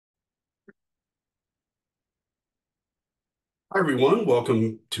Hi, everyone.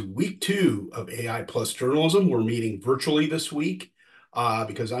 Welcome to week two of AI Plus Journalism. We're meeting virtually this week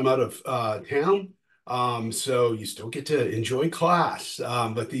because I'm out of town. So you still get to enjoy class,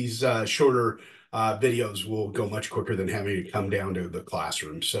 but these shorter videos will go much quicker than having to come down to the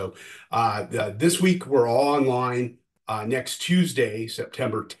classroom. So this week we're all online. Next Tuesday,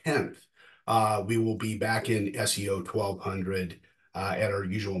 September 10th, we will be back in SEO 1200 at our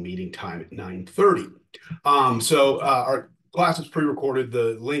usual meeting time at 9:30. Our class is pre-recorded.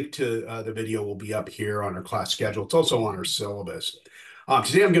 The link to the video will be up here on our class schedule. It's also on our syllabus.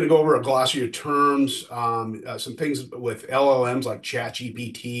 Today I'm going to go over a glossary of terms, some things with LLMs like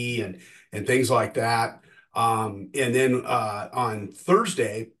ChatGPT and things like that. And then on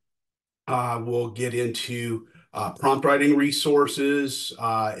Thursday, we'll get into prompt writing resources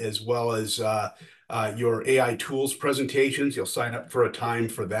as well as your AI tools presentations. You'll sign up for a time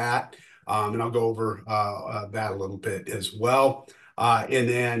for that. And I'll go over that a little bit as well. And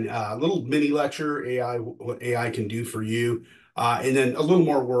then a little mini lecture, what AI can do for you. And then a little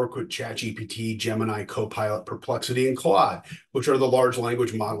more work with ChatGPT, Gemini, Copilot, Perplexity, and Claude, which are the large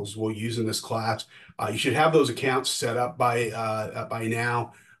language models we'll use in this class. You should have those accounts set up by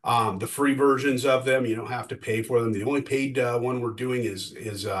now. The free versions of them, you don't have to pay for them. The only paid one we're doing is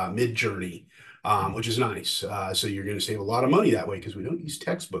Midjourney, which is nice. So you're going to save a lot of money that way because we don't use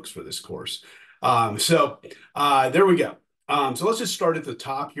textbooks for this course. There we go. So let's just start at the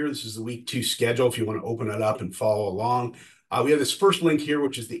top here. This is the week two schedule if you want to open it up and follow along. We have this first link here,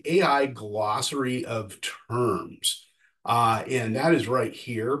 which is the AI glossary of terms. And that is right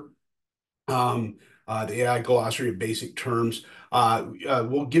here. The AI glossary of basic terms.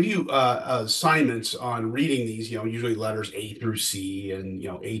 We'll give you assignments on reading these, usually letters A through C and,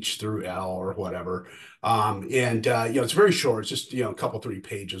 H through L or whatever. It's very short. It's just, a couple, 3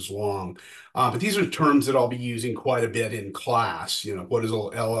 pages long. But these are terms that I'll be using quite a bit in class. What is a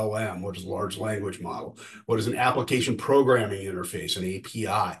LLM? What is a large language model? What is an application programming interface, an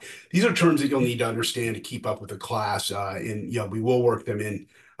API? These are terms that you'll need to understand to keep up with the class. We will work them in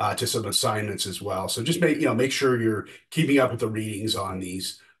to some assignments as well. So just make sure you're keeping up with the readings on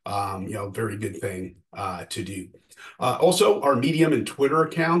these. Very good thing to do. Also, our Medium and Twitter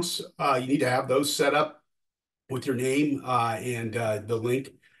accounts, you need to have those set up with your name and the link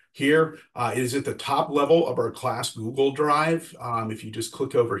here. It is at the top level of our class Google Drive. If you just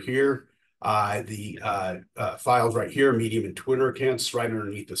click over here, the files right here, Medium and Twitter accounts, right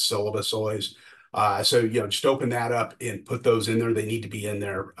underneath the syllabus always. Just open that up and put those in there. They need to be in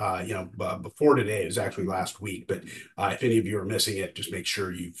there, before today. It was actually last week, but if any of you are missing it, just make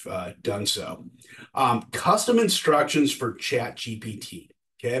sure you've done so. Custom instructions for ChatGPT.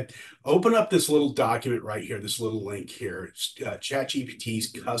 Okay, open up this little document right here, this little link here. It's ChatGPT's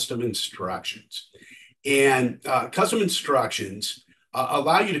custom instructions. And custom instructions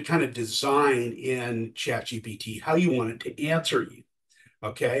allow you to kind of design in ChatGPT how you want it to answer you.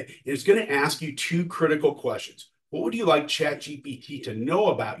 Okay, it's going to ask you two critical questions. What would you like ChatGPT to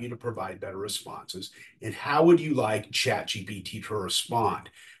know about you to provide better responses? And how would you like ChatGPT to respond?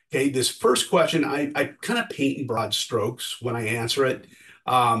 Okay, this first question, I kind of paint in broad strokes when I answer it.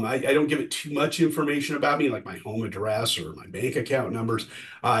 I don't give it too much information about me, like my home address or my bank account numbers.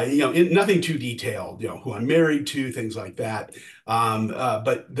 Nothing too detailed. Who I'm married to, things like that.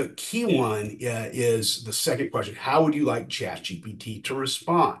 But the key one is the second question: how would you like ChatGPT to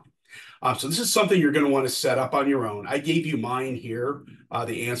respond? So this is something you're going to want to set up on your own. I gave you mine here,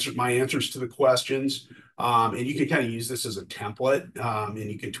 my answers to the questions. And you can kind of use this as a template, and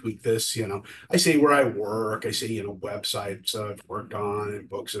you can tweak this. I say where I work, I say, websites I've worked on and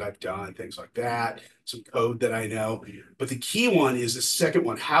books that I've done, things like that, some code that I know. But the key one is the second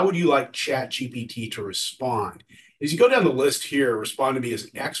one. How would you like ChatGPT to respond? As you go down the list here, respond to me as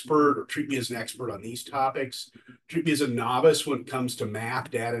an expert or treat me as an expert on these topics. Treat me as a novice when it comes to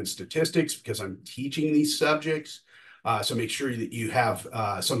math, data, and statistics because I'm teaching these subjects. So make sure that you have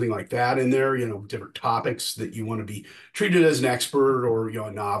something like that in there, different topics that you want to be treated as an expert or,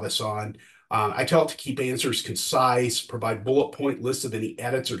 a novice on. I tell it to keep answers concise, provide bullet point lists of any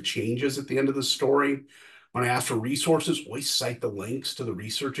edits or changes at the end of the story. When I ask for resources, always cite the links to the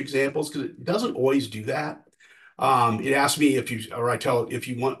research examples because it doesn't always do that. It asks me I tell it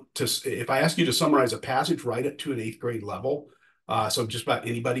if I ask you to summarize a passage, write it to an 8th grade level. So just about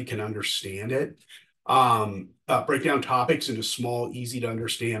anybody can understand it. Break down topics into small, easy to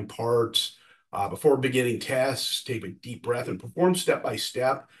understand parts. Before beginning tests, take a deep breath and perform step by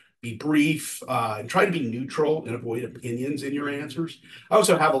step be brief, and try to be neutral and avoid opinions in your answers. I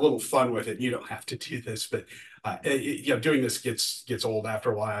also have a little fun with it. You don't have to do this, but doing this gets old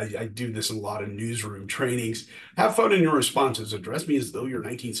after a while. I do this in a lot of newsroom trainings. Have fun in your responses. Address me as though you're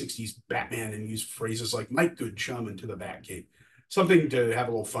 1960s Batman and use phrases like "my good chum" into the Batcave. Something to have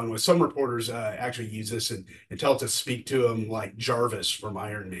a little fun with. Some reporters actually use this and tell it to speak to them like Jarvis from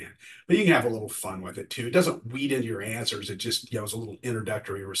Iron Man. But you can have a little fun with it too. It doesn't weed into your answers. It just, is a little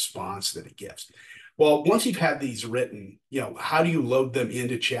introductory response that it gives. Well, once you've had these written, how do you load them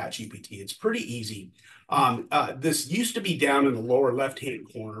into ChatGPT? It's pretty easy. This used to be down in the lower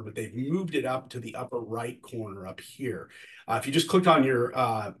left-hand corner, but they've moved it up to the upper right corner up here. If you just click on your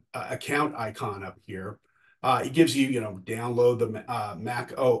account icon up here, it gives you, download the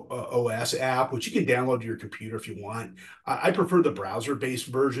Mac OS app, which you can download to your computer if you want. I prefer the browser-based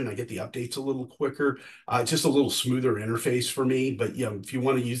version. I get the updates a little quicker. It's just a little smoother interface for me. But if you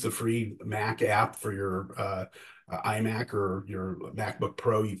want to use the free Mac app for your iMac or your MacBook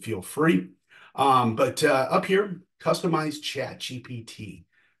Pro, you feel free. But up here, customize ChatGPT.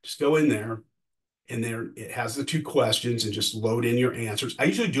 Just go in there. And there it has the 2 questions and just load in your answers. I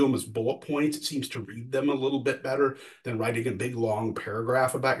usually do them as bullet points. It seems to read them a little bit better than writing a big long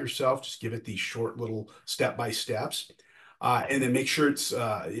paragraph about yourself. Just give it these short little step-by-steps. And then make sure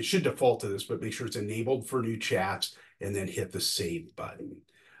it should default to this, but make sure it's enabled for new chats and then hit the save button.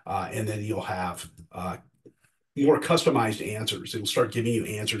 And then you'll have more customized answers. It'll start giving you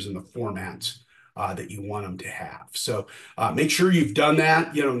answers in the formats that you want them to have. So make sure you've done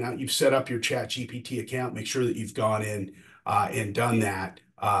that. Now you've set up your ChatGPT account. Make sure that you've gone in and done that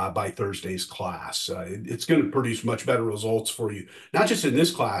by Thursday's class. It's going to produce much better results for you, not just in this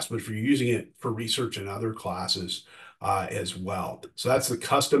class, but if you're using it for research in other classes as well. So that's the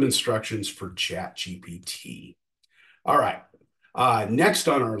custom instructions for ChatGPT. All right. Next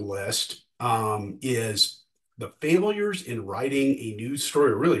on our list is the failures in writing a news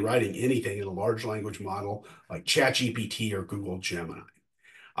story, or really writing anything in a large language model like ChatGPT or Google Gemini.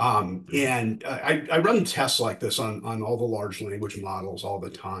 And I run tests like this on all the large language models all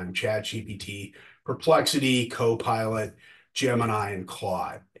the time: ChatGPT, Perplexity, Copilot, Gemini, and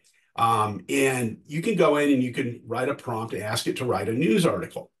Claude. And you can go in and you can write a prompt and ask it to write a news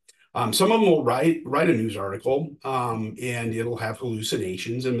article. Some of them will write a news article, and it'll have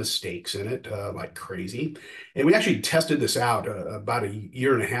hallucinations and mistakes in it like crazy. And we actually tested this out about a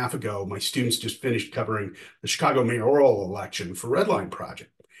year and a half ago. My students just finished covering the Chicago mayoral election for Redline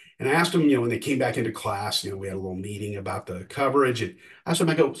Project. And I asked them, when they came back into class, we had a little meeting about the coverage. And I asked them,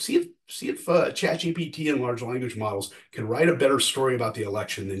 I go, see if ChatGPT and large language models can write a better story about the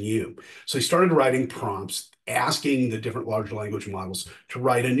election than you. So they started writing prompts asking the different large language models to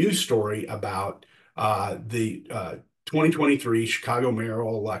write a news story about the 2023 Chicago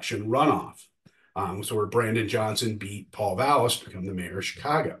mayoral election runoff. So where Brandon Johnson beat Paul Vallas to become the mayor of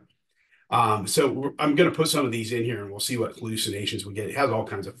Chicago. So I'm going to put some of these in here and we'll see what hallucinations we get. It has all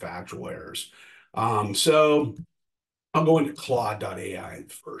kinds of factual errors. So I'll go into Claude.ai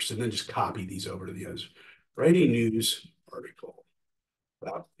first and then just copy these over to the others. Write a news article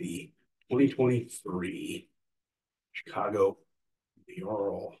about the 2023 Chicago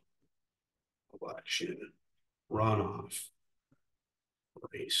mayoral election runoff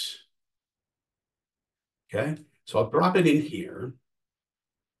race. Okay, so I'll drop it in here.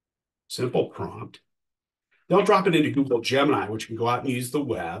 Simple prompt. Then I'll drop it into Google Gemini, which can go out and use the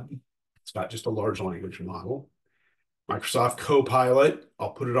web. It's not just a large language model. Microsoft Copilot,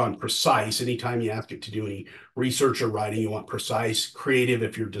 I'll put it on precise. Anytime you ask it to do any research or writing, you want precise. Creative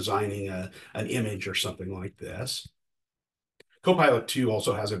if you're designing an image or something like this. Copilot 2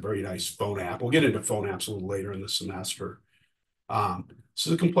 also has a very nice phone app. We'll get into phone apps a little later in the semester. This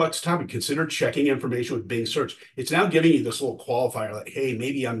is a complex topic. Consider checking information with Bing search. It's now giving you this little qualifier like, hey,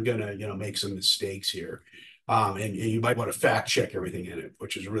 maybe I'm going to, make some mistakes here. And you might want to fact check everything in it,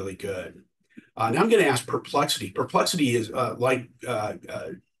 which is really good. Now I'm going to ask Perplexity. Perplexity is like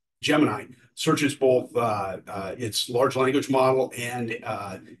Gemini, searches both its large language model and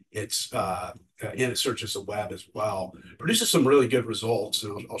it searches the web as well. Produces some really good results,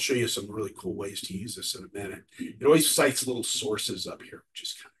 and I'll show you some really cool ways to use this in a minute. It always cites little sources up here, which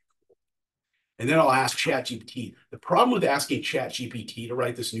is kind of cool. And then I'll ask ChatGPT. The problem with asking ChatGPT to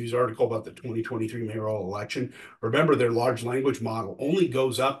write this news article about the 2023 mayoral election, remember their large language model only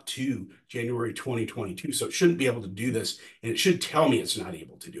goes up to January 2022, so it shouldn't be able to do this, and it should tell me it's not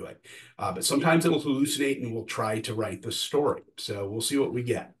able to do it. But sometimes it'll hallucinate and will try to write the story. So we'll see what we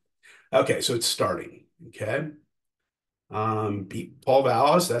get. Okay, so it's starting, okay? Beat Paul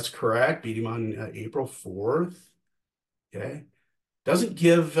Vallas, that's correct. Beat him on April 4th, okay? Doesn't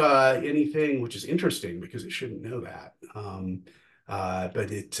give anything, which is interesting because it shouldn't know that.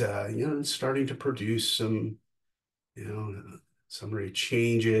 But it's starting to produce some, summary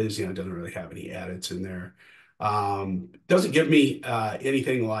changes. It doesn't really have any edits in there. Doesn't give me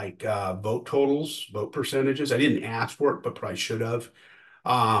anything like vote totals, vote percentages. I didn't ask for it, but probably should have.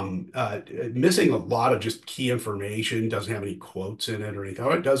 Missing a lot of just key information. Doesn't have any quotes in it or anything.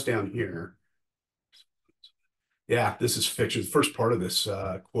 Oh, it does down here. Yeah, this is fiction. The first part of this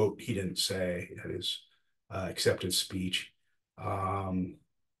quote he didn't say at his acceptance speech. Um,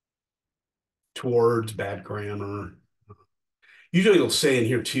 Towards bad grammar. Usually they'll say in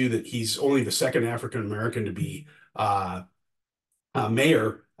here too that he's only the second African American to be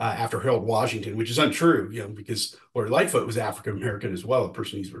mayor after Harold Washington, which is untrue, because Lori Lightfoot was African American as well, the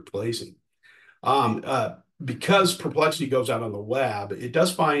person he's replacing. Um, uh, because Perplexity goes out on the web, it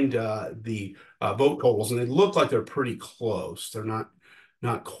does find the vote totals, and they look like they're pretty close. They're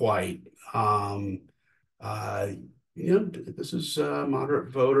not quite. Uh, this is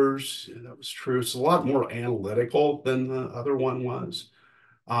moderate voters. That was true. It's a lot more analytical than the other one was.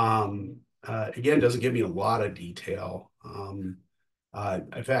 Again, doesn't give me a lot of detail.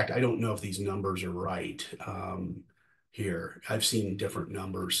 In fact, I don't know if these numbers are right here. I've seen different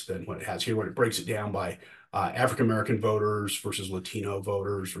numbers than what it has here when it breaks it down by African American voters versus Latino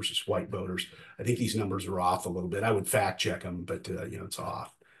voters versus white voters. I think these numbers are off a little bit. I would fact check them, but it's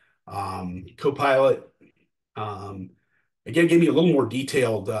off. Copilot, again, gave me a little more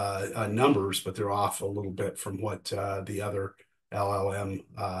detailed numbers, but they're off a little bit from what the other LLM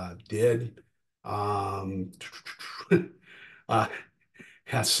did. Uh,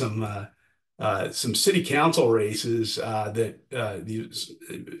 has some city council races that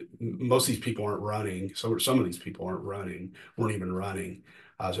most of these people aren't running. So some of these people weren't even running.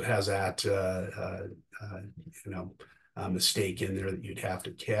 So it has that mistake in there that you'd have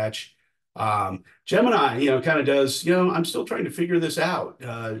to catch. Gemini, kind of does, I'm still trying to figure this out.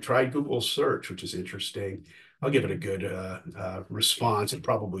 Try Google search, which is interesting. I'll give it a good response. It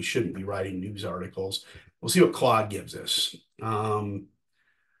probably shouldn't be writing news articles. We'll see what Claude gives us.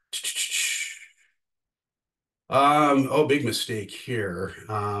 Oh, big mistake here.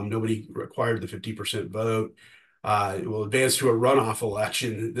 Nobody required the 50% vote. It will advance to a runoff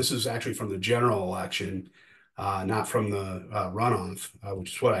election. This is actually from the general election, not from the runoff,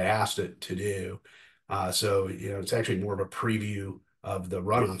 which is what I asked it to do. So, it's actually more of a preview of the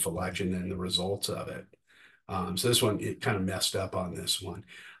runoff election than the results of it. So this one, it kind of messed up on this one.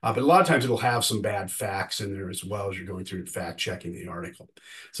 But a lot of times it'll have some bad facts in there as well as you're going through and fact checking the article.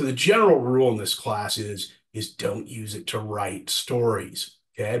 So the general rule in this class is don't use it to write stories,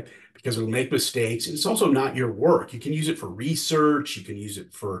 okay? Because it'll make mistakes. And it's also not your work. You can use it for research. You can use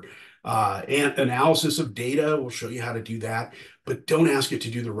it for analysis of data. We'll show you how to do that. But don't ask it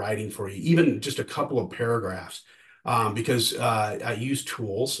to do the writing for you, even just a couple of paragraphs, because I use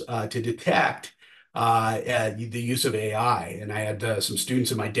tools to detect the use of AI. And I had some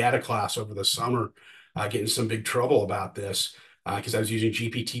students in my data class over the summer get in some big trouble about this because I was using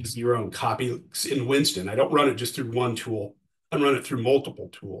GPT-0 and copy in Winston. I don't run it just through one tool. I run it through multiple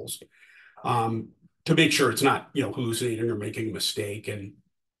tools to make sure it's not, hallucinating or making a mistake and,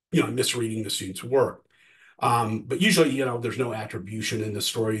 misreading the student's work. But usually, there's no attribution in the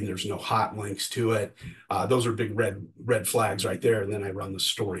story and there's no hot links to it. Those are big red flags right there. And then I run the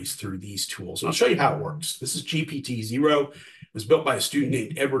stories through these tools. And I'll show you how it works. This is GPT-0. It was built by a student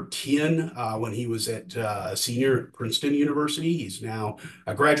named Edward Tien when he was a senior at Princeton University. He's now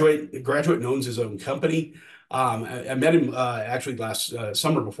a graduate and owns his own company. I met him actually last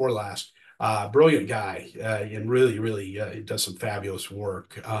summer before last. Brilliant guy and really does some fabulous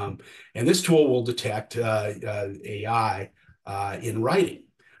work. And this tool will detect AI in writing.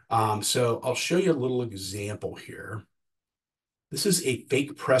 So I'll show you a little example here. This is a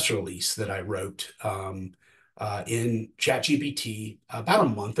fake press release that I wrote in ChatGPT about a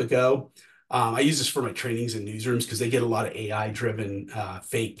month ago. I use this for my trainings and newsrooms because they get a lot of AI-driven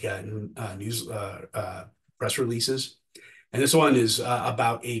fake news press releases. And this one is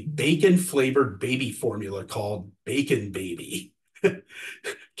about a bacon-flavored baby formula called Bacon Baby.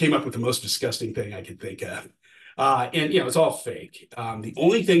 Came up with the most disgusting thing I could think of. And it's all fake. The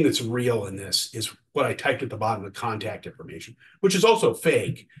only thing that's real in this is what I typed at the bottom of the contact information, which is also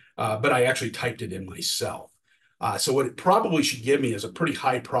fake, but I actually typed it in myself. So what it probably should give me is a pretty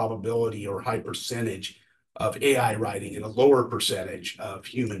high probability or high percentage of AI writing and a lower percentage of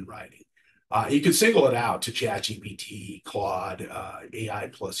human writing. You can single it out to ChatGPT, Claude, AI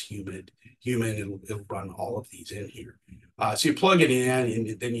plus human. It'll run all of these in here. So you plug it in,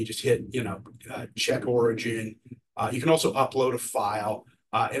 and then you just hit, check origin, You can also upload a file,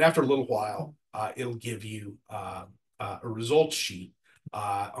 and after a little while, it'll give you a results sheet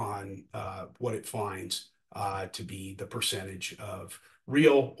on what it finds to be the percentage of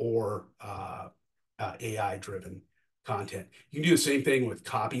real or AI-driven content. You can do the same thing with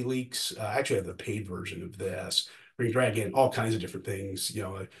copy leaks. Actually, I have the paid version of this. We can drag in all kinds of different things,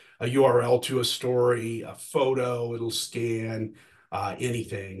 a URL to a story, a photo, it'll scan,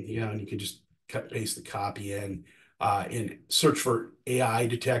 anything, and you can just cut and paste the copy in and search for AI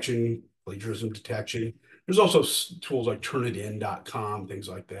detection, plagiarism detection. There's also tools like turnitin.com, things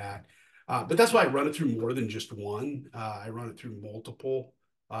like that. But that's why I run it through more than just one. I run it through multiple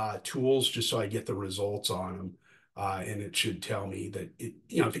tools just so I get the results on them. And it should tell me that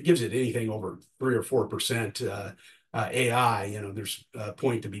if it gives it anything over 3 or 4% AI, there's a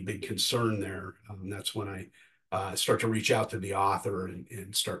point to be big concern there. That's when I start to reach out to the author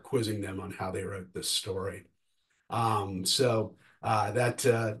and start quizzing them on how they wrote this story. So that's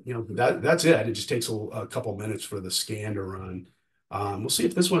it. It just takes a couple minutes for the scan to run. We'll see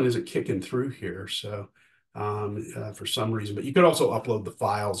if this one isn't kicking through here. So for some reason, but you could also upload the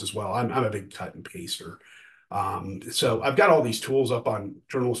files as well. I'm a big cut and paster. So I've got all these tools up on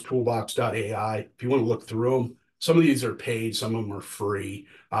journalisttoolbox.ai. If you want to look through them, some of these are paid, some of them are free.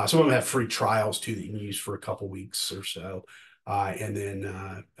 Some of them have free trials too that you can use for a couple weeks or so, and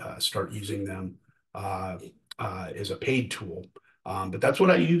then start using them as a paid tool. But that's what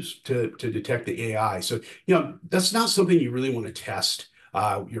I use to detect the AI. So, that's not something you really want to test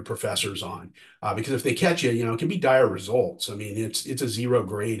your professors on, because if they catch you, it can be dire results. I mean, it's a 0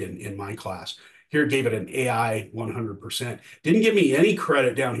 grade in my class. Here gave it an AI 100%. Didn't give me any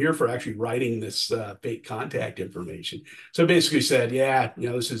credit down here for actually writing this fake contact information. So basically said, yeah,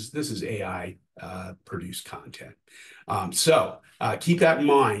 this is AI produced content. So keep that in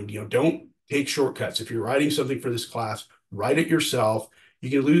mind. Don't take shortcuts. If you're writing something for this class, write it yourself. You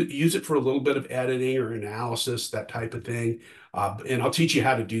can use it for a little bit of editing or analysis, that type of thing. And I'll teach you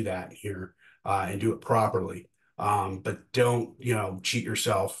how to do that here and do it properly. But don't, cheat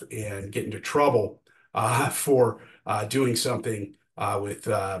yourself and get into trouble for doing something with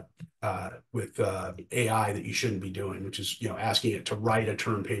AI that you shouldn't be doing, which is, asking it to write a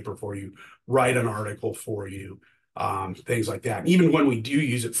term paper for you, write an article for you, things like that. And even when we do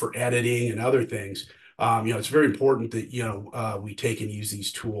use it for editing and other things, it's very important that, we take and use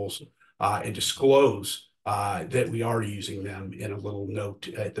these tools and disclose that we are using them in a little note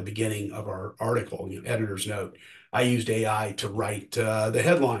at the beginning of our article, editor's note. I used AI to write the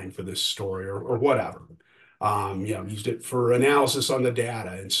headline for this story or whatever. Used it for analysis on the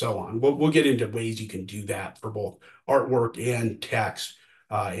data and so on. We'll get into ways you can do that for both artwork and text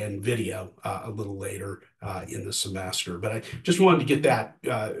and video a little later in the semester. But I just wanted to get that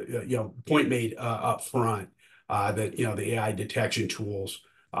point made up front that the AI detection tools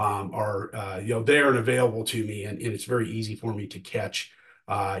are there and available to me, and it's very easy for me to catch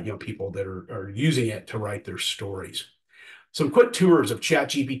people that are using it to write their stories. Some quick tours of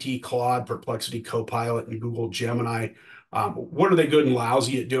ChatGPT, Claude, Perplexity, Copilot, and Google Gemini. What are they good and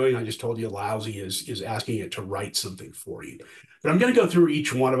lousy at doing? I just told you lousy is asking it to write something for you. But I'm going to go through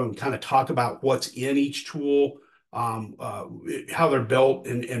each one of them, kind of talk about what's in each tool, how they're built,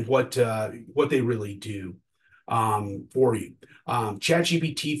 and what they really do for you.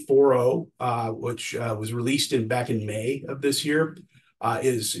 ChatGPT 4.0, which was released back in May of this year,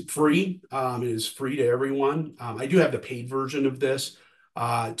 is free. It is free to everyone. I do have the paid version of this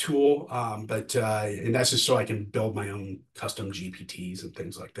tool, but and that's just so I can build my own custom GPTs and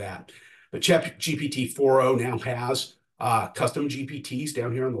things like that. But ChatGPT 4.0 now has custom GPTs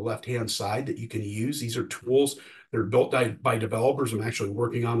down here on the left-hand side that you can use. These are tools that are built by developers. I'm actually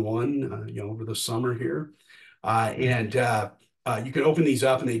working on one, over the summer here. And you can open these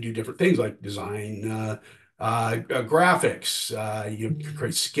up and they do different things like design graphics. You can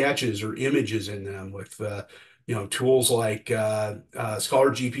create sketches or images in them with tools like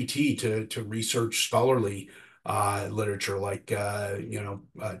Scholar GPT to research scholarly literature, like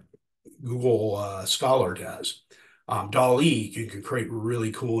Google Scholar does. DALL-E, you can create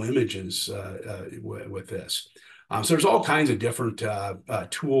really cool images with this. So there's all kinds of different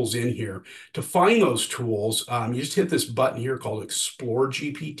tools in here. To find those tools, you just hit this button here called Explore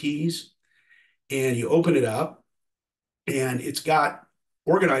GPTs, and you open it up, and it's got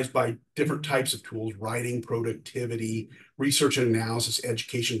organized by different types of tools: writing, productivity, research and analysis,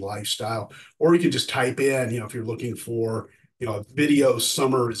 education, lifestyle. Or you can just type in, if you're looking for, a video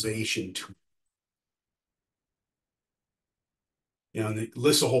summarization tool. and it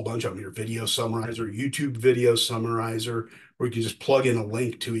lists a whole bunch of them. Your video summarizer, YouTube video summarizer, where you can just plug in a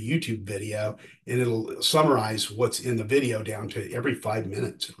link to a YouTube video and it'll summarize what's in the video down to every 5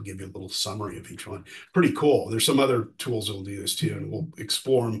 minutes. It'll give you a little summary of each one. Pretty cool. There's some other tools that'll do this too, and we'll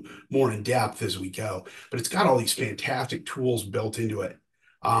explore them more in depth as we go. But it's got all these fantastic tools built into it.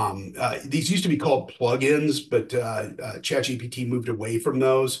 These used to be called plugins, but ChatGPT moved away from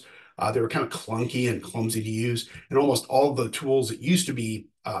those. They were kind of clunky and clumsy to use, and almost all the tools that used to be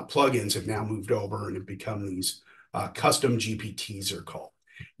plugins have now moved over and have become these custom GPTs are called.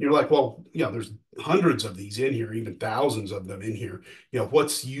 You're like, well, there's hundreds of these in here, even thousands of them in here.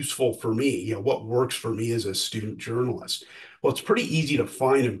 What's useful for me? What works for me as a student journalist? Well, it's pretty easy to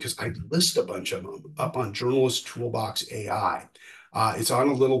find them because I list a bunch of them up on Journalist Toolbox AI. It's on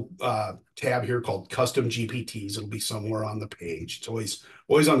a little tab here called Custom GPTs. It'll be somewhere on the page. It's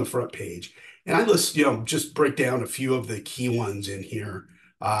always on the front page. And I list, just break down a few of the key ones in here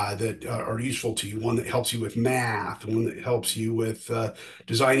that are useful to you. One that helps you with math, one that helps you with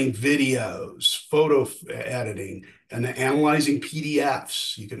designing videos, photo editing, and then analyzing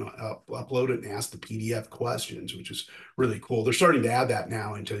PDFs. You can upload it and ask the PDF questions, which is really cool. They're starting to add that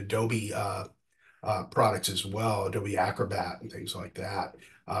now into Adobe products as well, Adobe Acrobat and things like that.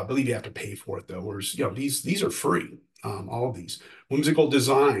 I believe you have to pay for it though. Whereas, these are free. All of these whimsical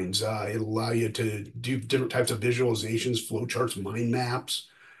designs, it'll allow you to do different types of visualizations, flowcharts, mind maps,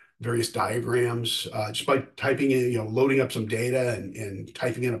 various diagrams, just by typing in, loading up some data and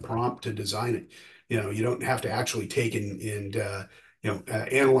typing in a prompt to design it. You don't have to actually take and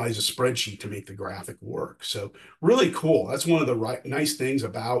analyze a spreadsheet to make the graphic work. So really cool. That's one of the nice things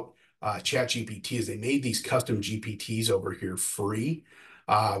about ChatGPT is they made these custom GPTs over here free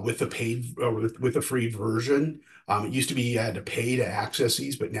with the paid with the free version. It used to be you had to pay to access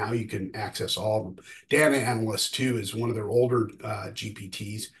these, but now you can access all of them. Data Analyst 2 is one of their older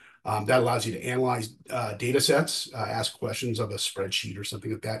GPTs. That allows you to analyze data sets, ask questions of a spreadsheet or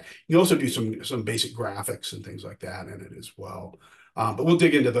something like that. You also do some basic graphics and things like that in it as well. But we'll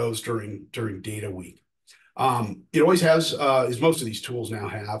dig into those during Data Week. It always has, as most of these tools now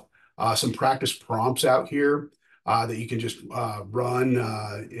have, some practice prompts out here that you can just run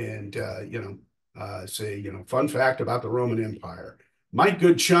and say, fun fact about the Roman Empire. My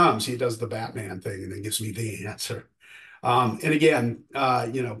good chums, he does the Batman thing and then gives me the answer. And again,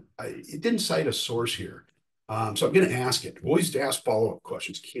 it didn't cite a source here. So I'm going to ask it. Always ask follow-up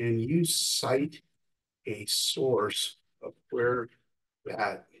questions. Can you cite a source of where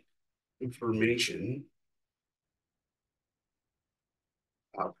that information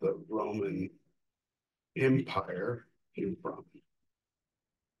of the Roman Empire came from?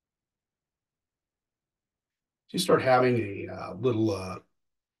 You start having a little,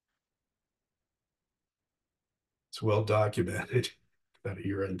 it's well documented about a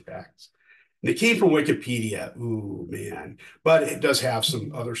year-end tax. And it came from Wikipedia. Ooh, man. But it does have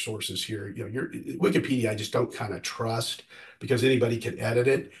some other sources here. Your Wikipedia, I just don't kind of trust because anybody can edit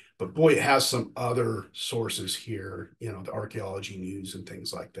it. But boy, it has some other sources here, the archaeology news and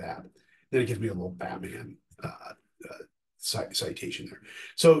things like that. Then it gives me a little Batman citation there.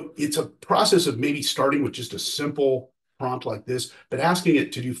 So it's a process of maybe starting with just a simple prompt like this, but asking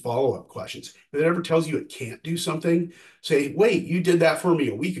it to do follow-up questions. If it ever tells you it can't do something, say, wait, you did that for me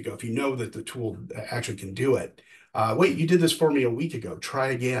a week ago. If you know that the tool actually can do it. Wait, you did this for me a week ago. Try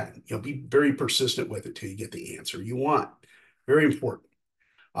again. Be very persistent with it till you get the answer you want. Very important.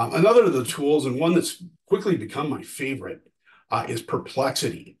 Another of the tools, and one that's quickly become my favorite, is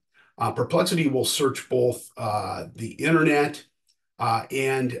Perplexity. Perplexity will search both the internet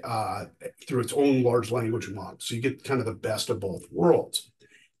and through its own large language model. So you get kind of the best of both worlds.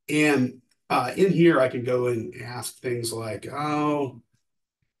 And in here, I can go and ask things like, oh,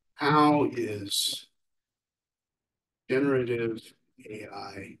 how is generative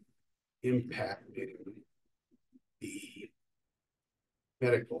AI impacting the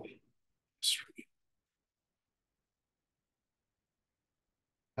medical industry?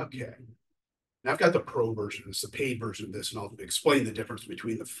 Okay. Now I've got the pro version. It's the paid version of this, and I'll explain the difference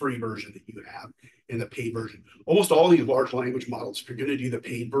between the free version that you have and the paid version. Almost all these large language models, if you're going to do the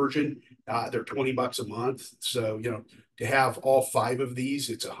paid version, they're $20 a month. So, to have all 5 of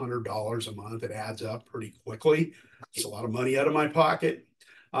these, it's $100 a month. It adds up pretty quickly. It's a lot of money out of my pocket.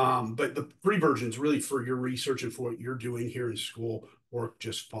 But the free version is really for your research and for what you're doing here in school work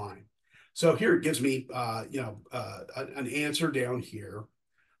just fine. So here it gives me, an answer down here.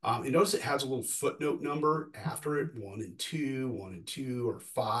 And notice it has a little footnote number after it, 1 and 2, 1 and 2, or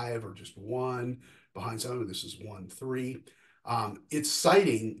 5, or just 1 behind something. This is 1, 3. It's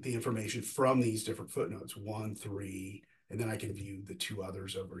citing the information from these different footnotes, 1, 3, and then I can view the two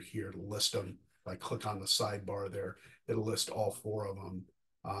others over here to list them. If I click on the sidebar there, it'll list all four of them,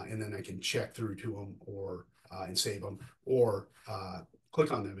 and then I can check through to them or and save them, or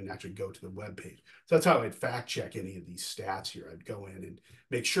click on them and actually go to the web page. So that's how I'd fact check any of these stats here. I'd go in and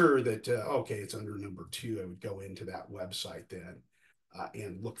make sure that, okay, it's under number 2. I would go into that website then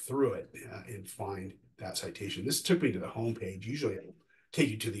and look through it and find that citation. This took me to the home page. Usually it'll take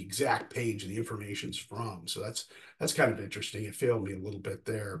you to the exact page the information's from. So that's kind of interesting. It failed me a little bit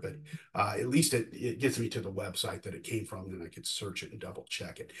there, but at least it gets me to the website that it came from, and I could search it and double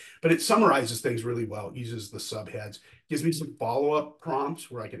check it. But it summarizes things really well. It uses the subheads, gives me some follow-up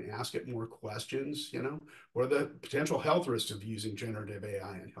prompts where I can ask it more questions, what are the potential health risks of using generative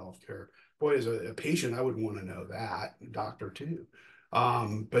AI in healthcare? Boy, as a patient, I would want to know that, doctor too.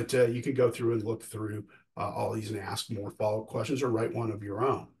 But you can go through and look through all these and ask more follow-up questions or write one of your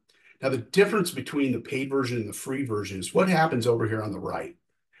own. Now, the difference between the paid version and the free version is what happens over here on the right.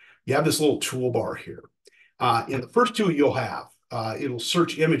 You have this little toolbar here. In the first two you'll have, it'll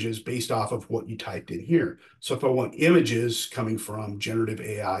search images based off of what you typed in here. So if I want images coming from generative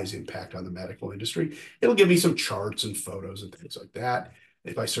AI's impact on the medical industry, it'll give me some charts and photos and things like that.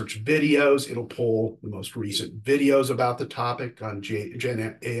 If I search videos, it'll pull the most recent videos about the topic on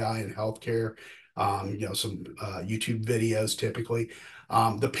Gen AI and healthcare. Some YouTube videos typically.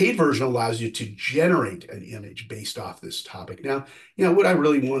 The paid version allows you to generate an image based off this topic. Now, would I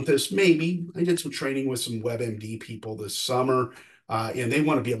really want this? Maybe. I did some training with some WebMD people this summer, and they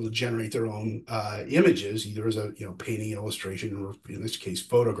want to be able to generate their own images, either as a painting, illustration, or in this case,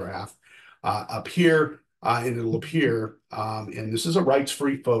 photograph. Up here, and it'll appear, and this is a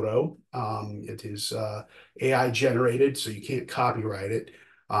rights-free photo. It is AI generated, so you can't copyright it.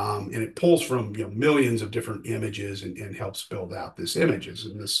 And it pulls from millions of different images and helps build out this images.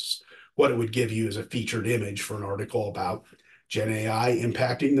 And this is what it would give you as a featured image for an article about Gen AI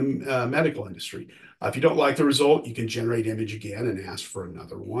impacting the medical industry. If you don't like the result, you can generate image again and ask for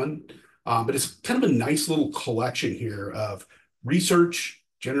another one. But it's kind of a nice little collection here of research,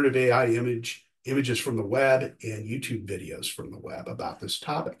 generative AI images from the web, and YouTube videos from the web about this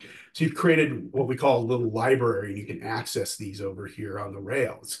topic. So you've created what we call a little library, and you can access these over here on the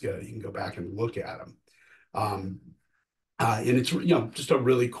Rails. You can go back and look at them. And it's just a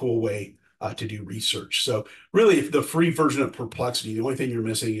really cool way to do research. So really, if the free version of Perplexity, the only thing you're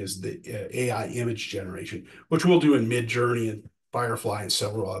missing is the AI image generation, which we'll do in Midjourney and Firefly and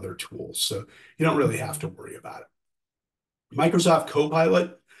several other tools. So you don't really have to worry about it. Microsoft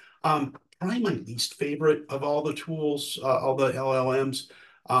Copilot, probably my least favorite of all the tools, all the LLMs.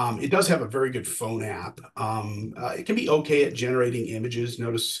 It does have a very good phone app. It can be okay at generating images.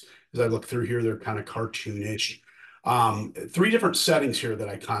 Notice as I look through here, they're kind of cartoonish. 3 different settings here that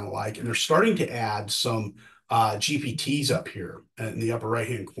I kind of like, and they're starting to add some GPTs up here in the upper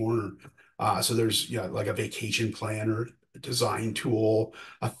right-hand corner. So there's like a vacation planner, a design tool,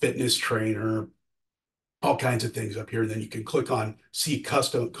 a fitness trainer, all kinds of things up here. And then you can click on see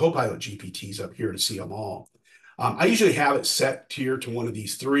custom Copilot GPTs up here to see them all. I usually have it set here to one of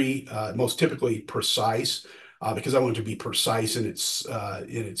these 3, most typically precise, because I want it to be precise in its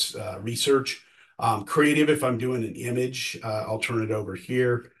research. Creative, if I'm doing an image, I'll turn it over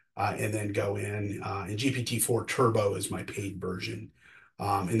here and then go in. And GPT-4 Turbo is my paid version.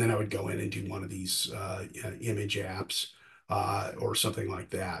 And then I would go in and do one of these image apps. Or something like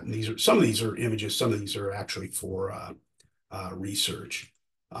that. And some of these are images, some of these are actually for research.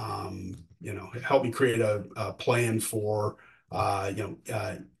 Help me create a plan for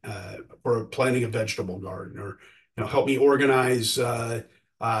planting a vegetable garden, or help me organize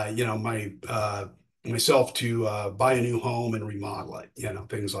myself to buy a new home and remodel it,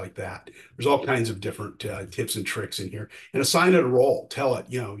 things like that. There's all kinds of different tips and tricks in here. And assign it a role. Tell it,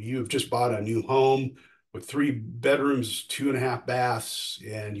 you've just bought a new home with 3 bedrooms, 2.5 baths,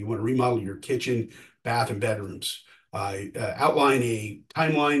 and you want to remodel your kitchen, bath, and bedrooms. Outline a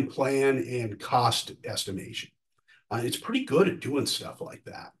timeline, plan, and cost estimation. It's pretty good at doing stuff like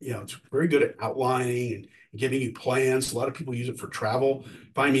that. It's very good at outlining and giving you plans. A lot of people use it for travel.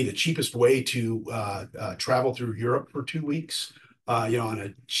 Find me the cheapest way to travel through Europe for 2 weeks, on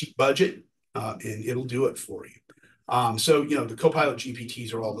a cheap budget, and it'll do it for you. So, the Copilot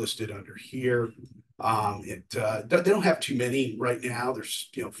GPTs are all listed under here. They don't have too many right now.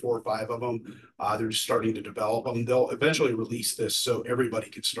 There's 4 or 5 of them. They're just starting to develop them. They'll eventually release this so everybody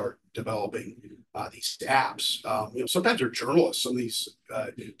can start developing these apps. Sometimes they're journalists. Some of these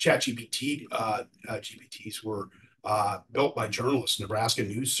ChatGPT GPTs were built by journalists. Nebraska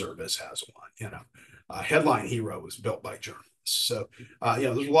News Service has one. Headline Hero was built by journalists. So,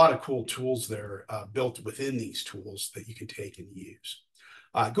 there's a lot of cool tools there built within these tools that you can take and use.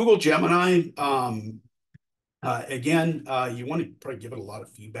 Google Gemini, again, you want to probably give it a lot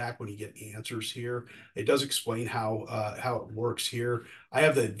of feedback when you get answers here. It does explain how it works here. I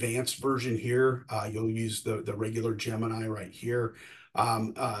have the advanced version here. You'll use the regular Gemini right here.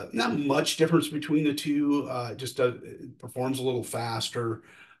 Not much difference between the two. Just it performs a little faster.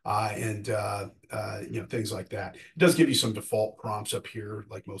 And things like that. It does give you some default prompts up here,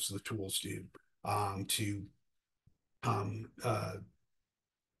 like most of the tools do, to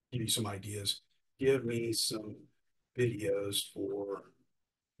give you some ideas. Give me some videos for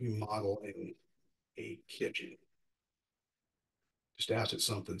modeling a kitchen. Just ask it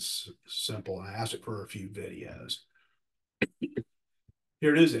something simple. I asked it for a few videos.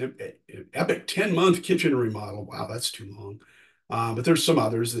 Here it is, epic 10-month kitchen remodel. Wow, that's too long. But there's some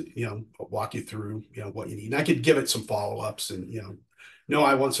others that, walk you through, what you need. And I could give it some follow-ups and, no,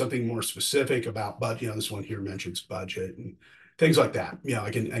 I want something more specific about budget. This one here mentions budget and things like that. I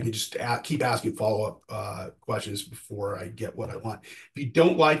can just keep asking follow-up questions before I get what I want. If you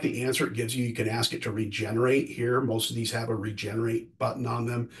don't like the answer it gives you, you can ask it to regenerate here. Most of these have a regenerate button on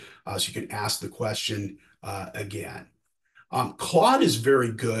them. So you can ask the question again. Claude is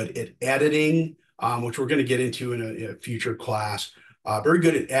very good at editing, which we're going to get into in a future class. Very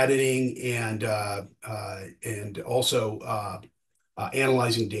good at editing and also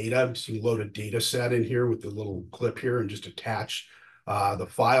analyzing data. So you load a data set in here with the little clip here and just attach the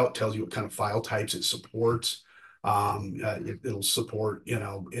file. It tells you what kind of file types it supports. It'll support,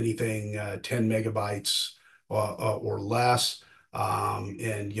 anything 10 megabytes or less.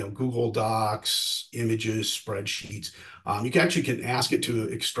 And Google Docs, images, spreadsheets. You can ask it to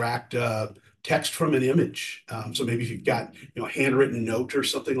extract text from an image. So maybe if you've got a handwritten note or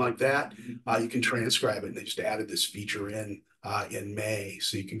something like that, you can transcribe it. And they just added this feature in May,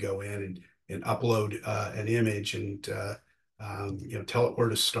 so you can go in and upload an image and tell it where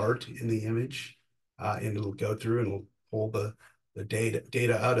to start in the image, and it'll go through and it'll pull the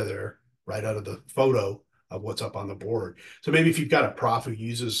data out of there, right out of the photo of what's up on the board. So maybe if you've got a prof who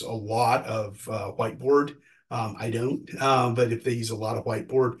uses a lot of whiteboard, I don't, but if they use a lot of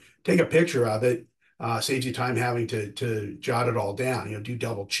whiteboard, take a picture of it, saves you time having to jot it all down. Do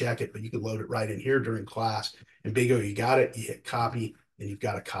double check it, but you can load it right in here during class, and bingo, you got it. You hit copy, and you've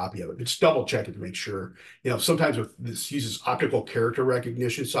got a copy of it. But just double check it to make sure. Sometimes this uses optical character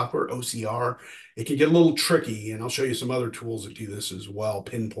recognition software, OCR. It can get a little tricky, and I'll show you some other tools that do this as well,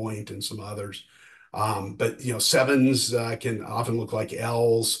 Pinpoint and some others. But sevens can often look like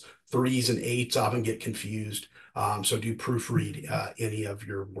L's, threes and eights often get confused. So do proofread any of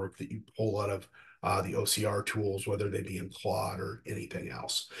your work that you pull out of the OCR tools, whether they be in Claude or anything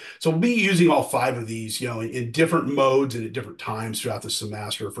else. So we'll be using all 5 of these, in different modes and at different times throughout the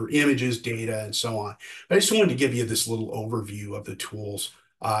semester for images, data, and so on. But I just wanted to give you this little overview of the tools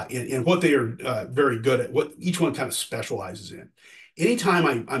and what they are very good at, what each one kind of specializes in.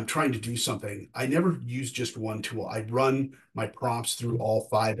 Anytime I'm trying to do something, I never use just one tool. I run my prompts through all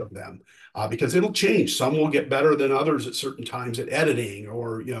 5 of them because it'll change. Some will get better than others at certain times at editing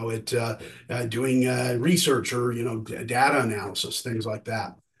or, at doing research or, data analysis, things like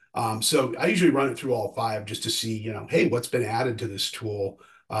that. So I usually run it through all 5 just to see, hey, what's been added to this tool?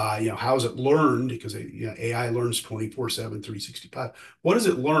 How has it learned? Because AI learns 24/7, 365. What has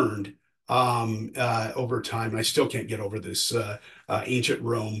it learned over time? And I still can't get over this ancient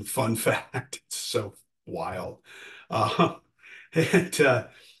Rome fun fact. It's so wild. And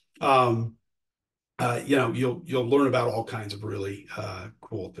you'll learn about all kinds of really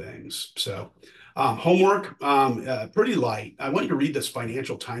cool things. So homework, pretty light. I want you to read this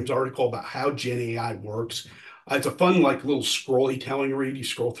Financial Times article about how Gen AI works. It's a fun, little scrolly telling read. You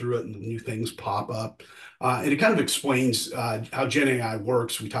scroll through it and new things pop up. And it kind of explains how Gen AI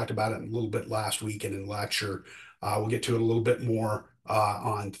works. We talked about it a little bit last week and in lecture. We'll get to it a little bit more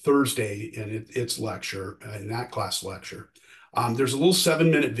on Thursday in its lecture, in that class lecture. There's a little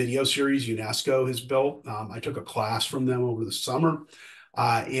 7-minute video series UNESCO has built. I took a class from them over the summer.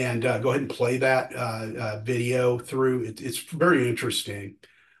 And go ahead and play that video through. It's very interesting.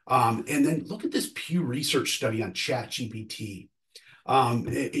 And then look at this Pew Research study on ChatGPT.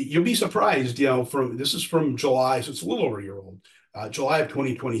 You'll be surprised, this is from July, so it's a little over a year old. July of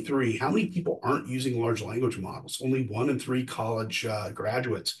 2023, how many people aren't using large language models? Only 1 in 3 college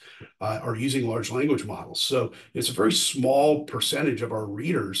graduates are using large language models. So it's a very small percentage of our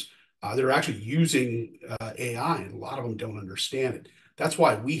readers that are actually using AI, and a lot of them don't understand it. That's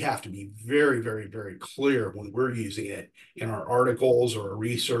why we have to be very, very, very clear when we're using it in our articles or our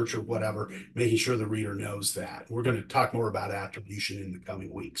research or whatever, making sure the reader knows that. We're going to talk more about attribution in the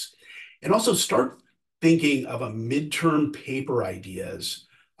coming weeks. And also start thinking of a midterm paper ideas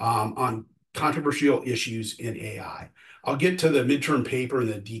on controversial issues in AI. I'll get to the midterm paper and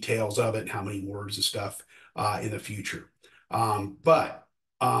the details of it, how many words and stuff in the future. But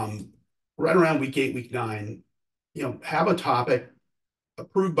right around week 8, week 9, have a topic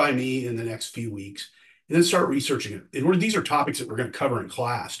approved by me in the next few weeks, and then start researching it. And these are topics that we're going to cover in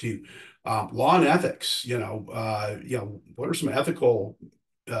class too. Law and ethics. What are some ethical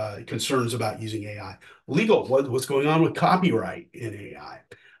concerns about using AI? Legal. What's going on with copyright in AI?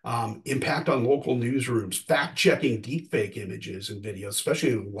 Impact on local newsrooms. Fact checking deepfake images and videos,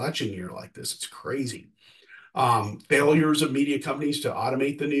 especially in an election year like this. It's crazy. Failures of media companies to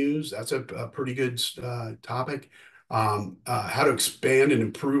automate the news. That's a pretty good topic. How to expand and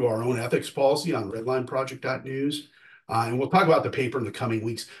improve our own ethics policy on redlineproject.news. And we'll talk about the paper in the coming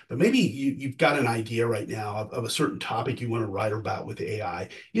weeks, but maybe you've got an idea right now of a certain topic you want to write about with AI,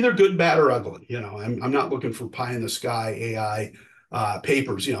 either good, bad, or ugly. I'm not looking for pie in the sky AI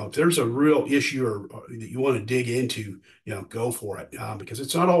papers. If there's a real issue or that you want to dig into, go for it, because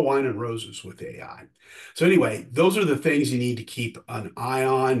it's not all wine and roses with AI. So anyway, those are the things you need to keep an eye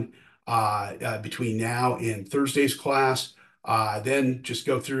on between now and Thursday's class. Then just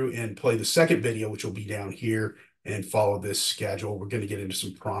go through and play the second video, which will be down here, and follow this schedule. We're going to get into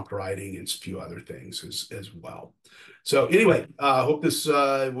some prompt writing and a few other things as well. So anyway, hope this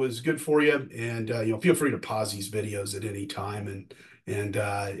was good for you, and feel free to pause these videos at any time, and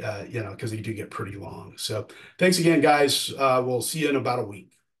because they do get pretty long. So thanks again, guys. We'll see you in about a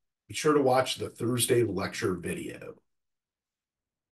week. Be sure to watch the Thursday lecture video.